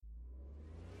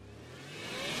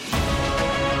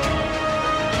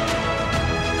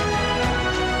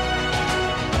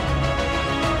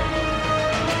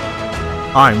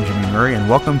I'm Jimmy Murray, and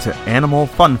welcome to Animal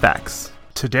Fun Facts.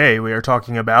 Today we are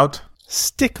talking about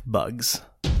stick bugs.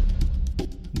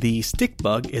 The stick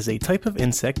bug is a type of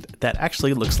insect that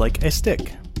actually looks like a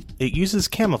stick. It uses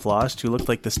camouflage to look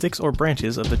like the sticks or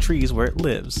branches of the trees where it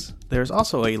lives. There's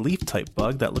also a leaf-type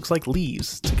bug that looks like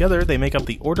leaves. Together they make up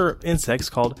the order of insects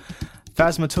called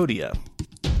Phasmatodea.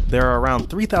 There are around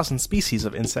 3,000 species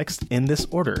of insects in this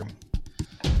order.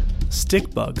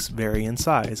 Stick bugs vary in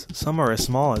size. Some are as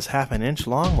small as half an inch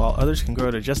long, while others can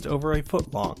grow to just over a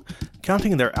foot long.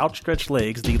 Counting their outstretched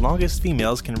legs, the longest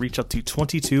females can reach up to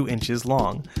 22 inches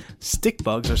long. Stick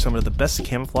bugs are some of the best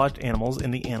camouflaged animals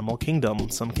in the animal kingdom.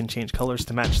 Some can change colors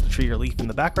to match the tree or leaf in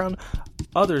the background.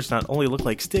 Others not only look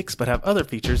like sticks, but have other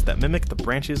features that mimic the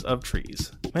branches of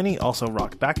trees. Many also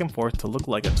rock back and forth to look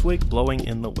like a twig blowing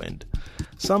in the wind.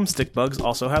 Some stick bugs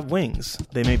also have wings.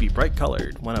 They may be bright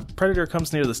colored. When a predator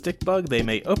comes near the stick bug, they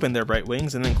may open their bright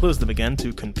wings and then close them again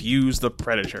to confuse the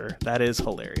predator. That is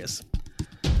hilarious.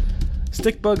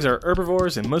 Stick bugs are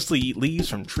herbivores and mostly eat leaves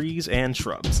from trees and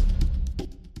shrubs.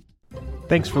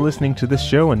 Thanks for listening to this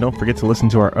show, and don't forget to listen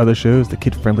to our other shows, the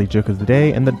Kid-Friendly Joke of the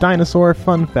Day and the Dinosaur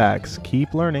Fun Facts.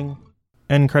 Keep learning.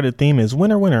 End credit theme is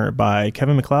Winner Winner by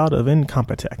Kevin MacLeod of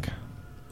Incompetech.